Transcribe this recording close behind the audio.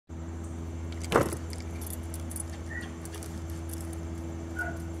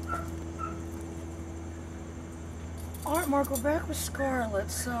All right, Mark, we're back with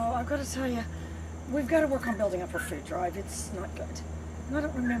Scarlett. So I've got to tell you, we've got to work on building up her food drive. It's not good. And I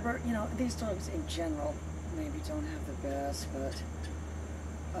don't remember, you know, these dogs in general maybe don't have the best, but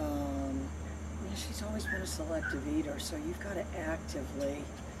yeah, she's always been a selective eater, so you've got to actively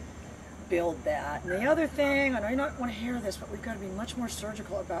build that. And the other thing, I know you don't want to hear this, but we've got to be much more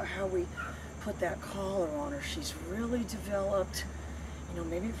surgical about how we put that collar on her. She's really developed, you know,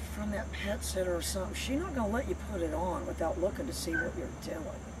 maybe from that pet sitter or something. She's not going to let you put it on without looking to see what you're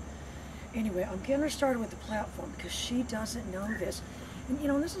doing. Anyway, I'm getting her started with the platform because she doesn't know this. And, you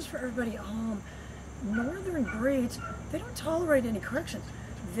know, this is for everybody at home. Northern breeds, they don't tolerate any corrections.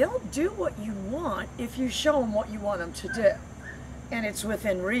 They'll do what you want if you show them what you want them to do. And it's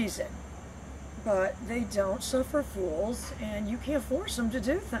within reason. But they don't suffer fools, and you can't force them to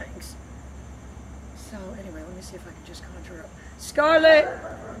do things. So, anyway, let me see if I can just conjure up. Scarlett!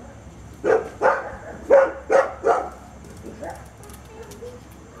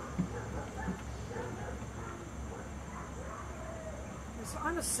 So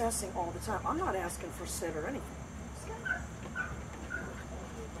I'm assessing all the time. I'm not asking for sit or anything.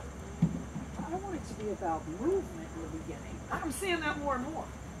 I want it to be about movement in the beginning. I'm seeing that more and more.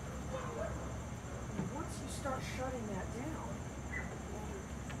 And once you start shutting that down,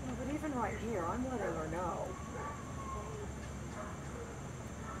 you know, but even right here, I'm letting her know.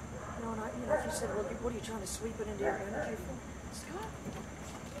 You know, and you know, if you said, well, what are you trying to sweep it into your energy from? Scott?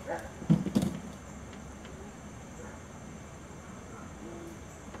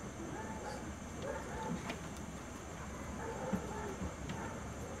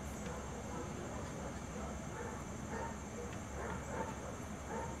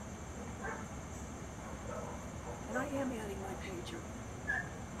 And I am adding my pager.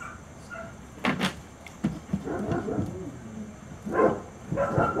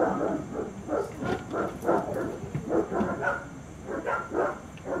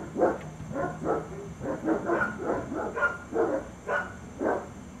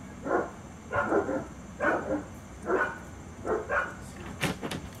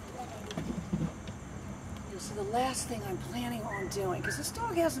 So the last thing I'm planning on doing, because this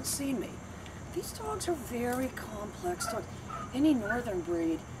dog hasn't seen me. These dogs are very complex dogs. Any northern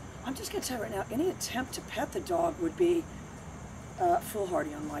breed, I'm just going to tell you right now, any attempt to pet the dog would be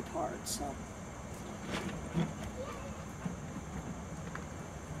foolhardy on my part. So.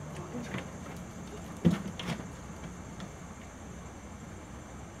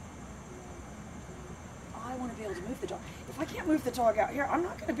 I want to be able to move the dog. If I can't move the dog out here, I'm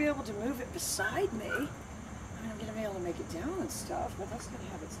not going to be able to move it beside me. I mean, I'm going to be able to make it down and stuff, but that's going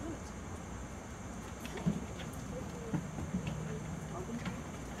to have its limits.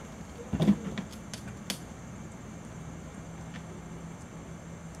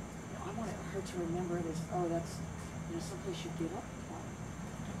 I want her to remember it as, oh, that's, you know, someplace you get up from.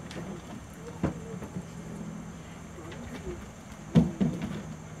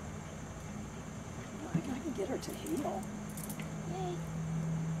 I can get her to heel. Yay.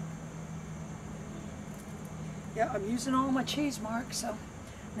 Yeah, I'm using all my cheese, Mark, so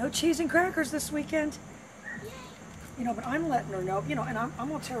no cheese and crackers this weekend. Yay. You know, but I'm letting her know, you know, and I'm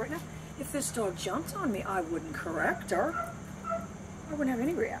going to tell her right now, if this dog jumped on me, I wouldn't correct her. I wouldn't have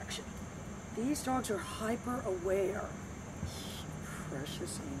any reaction. These dogs are hyper aware.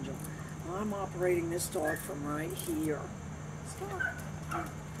 Precious angel. I'm operating this dog from right here. Stop.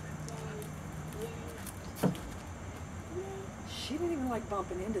 She didn't even like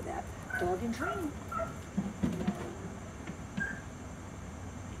bumping into that. Dog in training.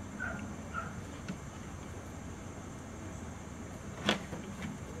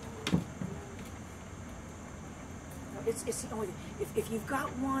 It's the only thing. If you've got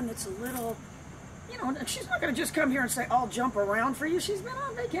one that's a little, you know, she's not going to just come here and say, I'll jump around for you. She's been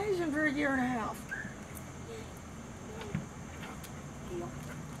on vacation for 1.5 years.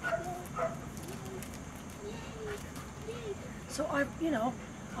 So you know,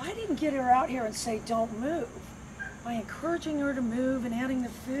 I didn't get her out here and say, don't move. By encouraging her to move and adding the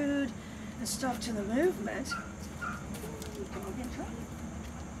food and stuff to the movement,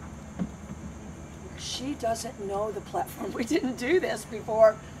 she doesn't know the platform. We didn't do this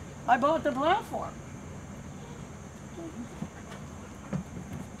before I bought the platform.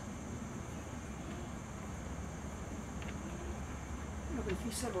 You know, but if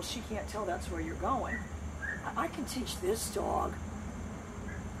you said, well, she can't tell that's where you're going, I can teach this dog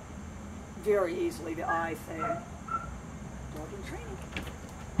very easily the eye thing. Dog in training.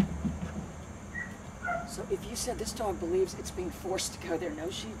 So if you said this dog believes it's being forced to go there,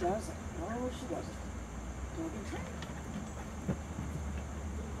 no, she doesn't. No, she doesn't. Dog in training.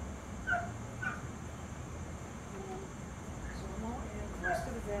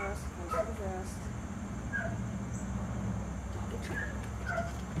 rest, close to the rest. Doggy treat.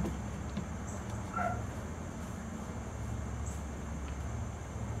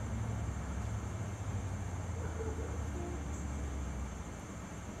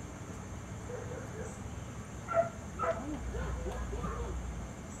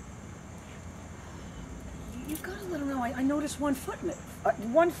 You've got to let them know. I noticed one foot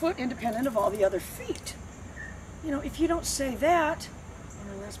independent of all the other feet. You know, if you don't say that, and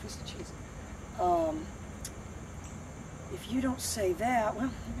our last piece of cheese. If you don't say that, well,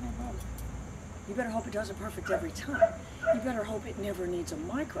 you're gonna have a problem. You better hope it does it perfect every time. You better hope it never needs a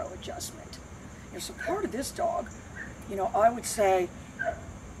micro adjustment. You know, so part of this dog, you know, I would say,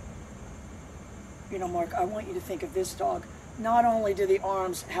 you know, Mark, I want you to think of this dog. Not only do the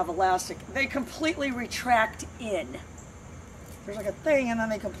arms have elastic, they completely retract in. There's like a thing and then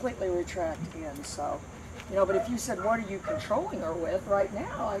they completely retract in, so. You know, but if you said, what are you controlling her with right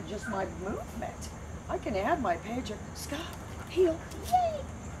now? Just my movement. I can add my pager. Stop, heel, yay.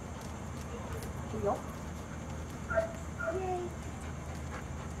 Heel, yay.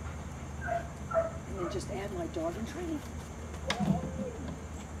 And then just add my dog and training.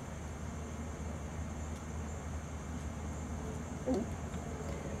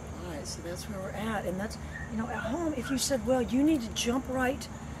 Alright, so that's where we're at. And that's, you know, at home, if you said, well, you need to jump right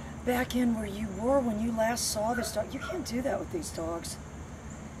back in where you were when you last saw this dog, you can't do that with these dogs.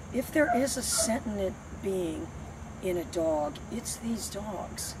 If there is a sentient being in a dog, it's these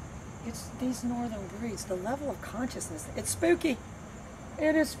dogs. It's these northern breeds. The level of consciousness, it's spooky.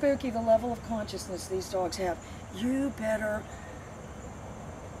 It is spooky, the level of consciousness these dogs have. You better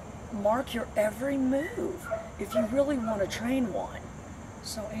mark your every move if you really want to train one.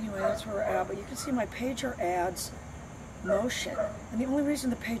 So anyway, that's where we're at. But you can see my pager adds motion. And the only reason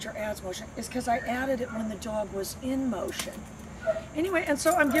the pager adds motion is because I added it when the dog was in motion. Anyway, and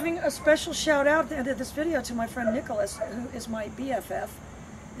so I'm giving a special shout out at the end of this video to my friend Nicholas, who is my BFF,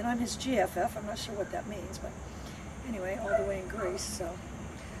 and I'm his GFF. I'm not sure what that means, but anyway, all the way in Greece. So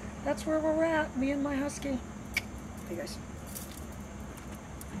that's where we're at, me and my husky. Hey guys.